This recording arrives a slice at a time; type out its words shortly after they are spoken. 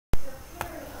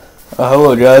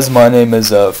Hello guys, my name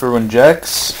is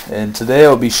Jax, and today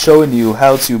I'll be showing you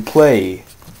how to play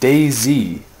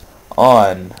DayZ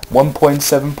on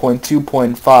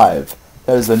 1.7.2.5.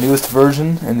 That is the newest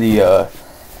version in the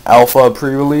alpha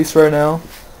pre-release right now.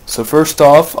 So first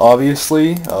off,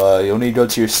 obviously, you'll need to go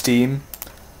to your Steam,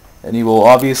 and you will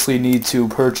obviously need to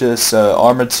purchase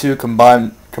Arma 2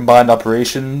 Combined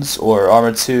Operations, or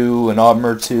Arma 2 and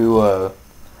Arma 2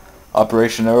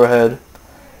 Operation Arrowhead.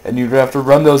 And you'd have to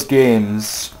run those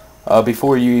games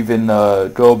before you even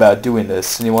go about doing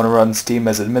this. And you want to run Steam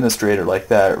as administrator like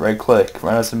that. Right click,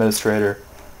 run as administrator,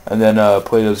 and then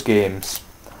play those games.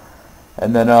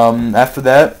 And then after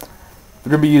that, we're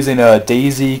going to be using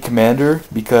DayZ Commander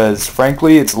because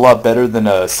frankly it's a lot better than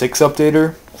a 6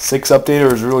 updater. 6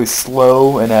 updater is really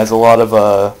slow and has a lot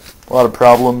of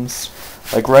problems.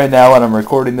 Like right now when I'm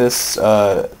recording this, 6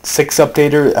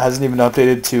 updater hasn't even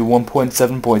updated to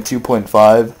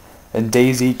 1.7.2.5, and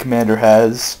DayZ Commander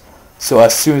has. So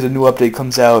as soon as a new update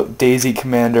comes out, DayZ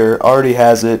Commander already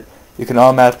has it. You can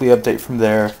automatically update from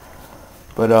there.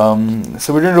 But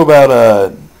so we're gonna go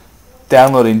about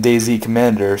downloading DayZ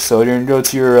Commander. So you're gonna go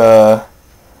to your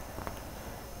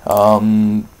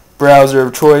browser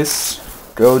of choice.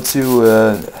 Go to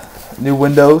a new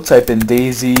window. Type in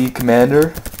DayZ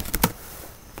Commander.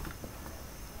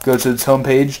 Go to its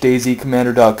homepage,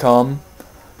 DayZCommander.com.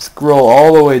 Scroll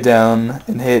all the way down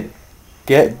and hit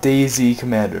Get DayZ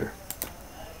Commander.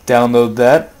 Download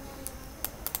that.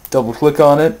 Double click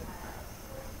on it.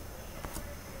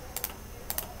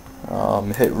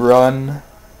 Hit Run.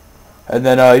 And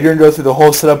then you're going to go through the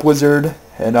whole setup wizard.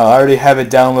 And I already have it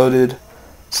downloaded.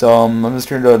 So I'm just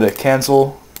going to go to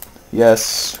Cancel.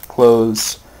 Yes.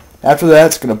 Close. After that,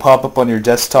 it's going to pop up on your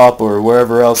desktop or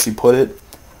wherever else you put it.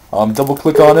 Double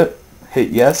click on it, hit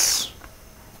yes,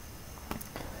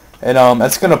 and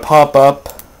that's going to pop up.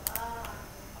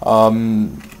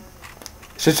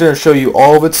 It's just going to show you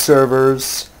all of its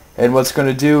servers, and what's going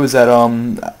to do is that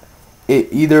it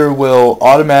either will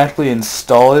automatically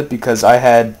install it because I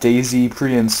had DayZ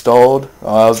pre-installed.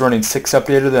 I was running 6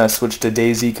 updater, then I switched to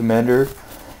DayZ Commander.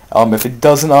 If it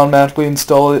doesn't automatically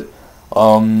install it,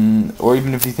 or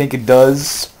even if you think it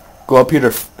does, go up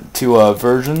here to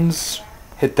versions.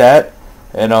 Hit that,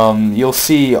 and you'll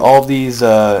see all these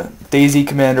DayZ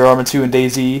Commander, Arma 2, and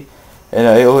DayZ,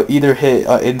 and it'll either hit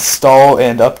install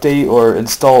and update, or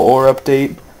install or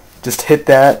update. Just hit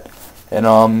that, and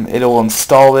it'll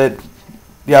install it.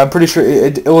 Yeah, I'm pretty sure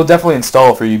it will definitely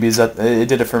install for you because it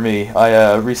did it for me.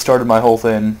 I restarted my whole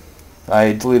thing.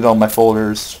 I deleted all my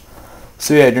folders.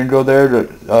 So yeah, you're gonna go there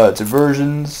to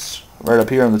versions, right up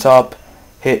here on the top.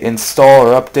 Hit install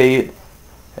or update.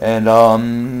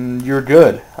 And you're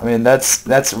good. I mean,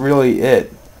 that's really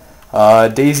it.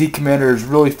 DayZ Commander is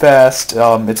really fast.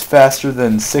 It's faster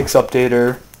than 6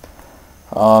 updater.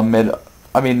 I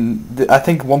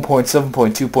think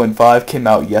 1.7.2.5 came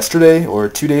out yesterday or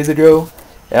 2 days ago,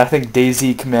 and I think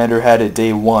DayZ Commander had it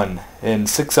day 1, and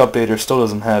 6 updater still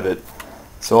doesn't have it.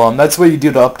 So that's what you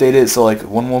do to update it. So like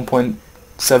when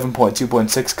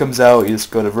 1.7.2.6 comes out, you just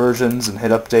go to versions and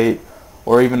hit update.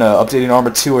 Or even updating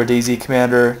Arma 2 or DayZ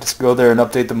Commander, just go there and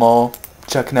update them all.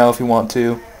 Check now if you want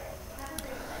to.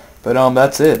 But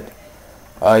that's it.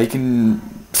 You can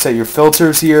set your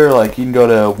filters here, like you can go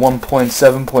to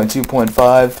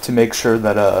 1.7.2.5 to make sure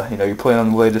that you're playing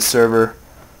on the latest server,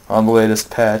 on the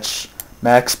latest patch.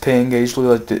 Max ping, I usually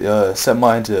like to set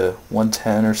mine to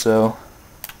 110 or so.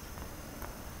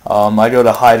 I go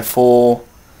to hide full.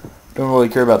 Don't really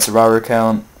care about survivor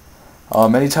count.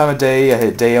 Any time of day, I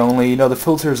hit day only. You know, the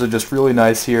filters are just really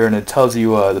nice here, and it tells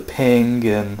you the ping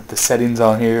and the settings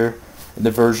on here, and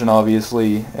the version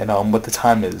obviously, and what the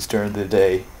time is during the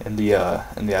day in the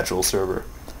actual server.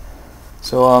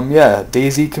 So yeah,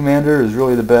 DayZ Commander is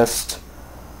really the best.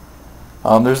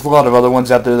 There's a lot of other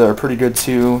ones out there that are pretty good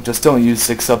too. Just don't use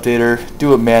 6 updater.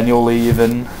 Do it manually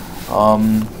even.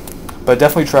 But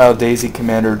definitely try out DayZ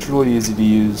Commander. It's really easy to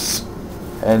use.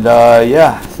 And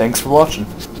yeah, thanks for watching.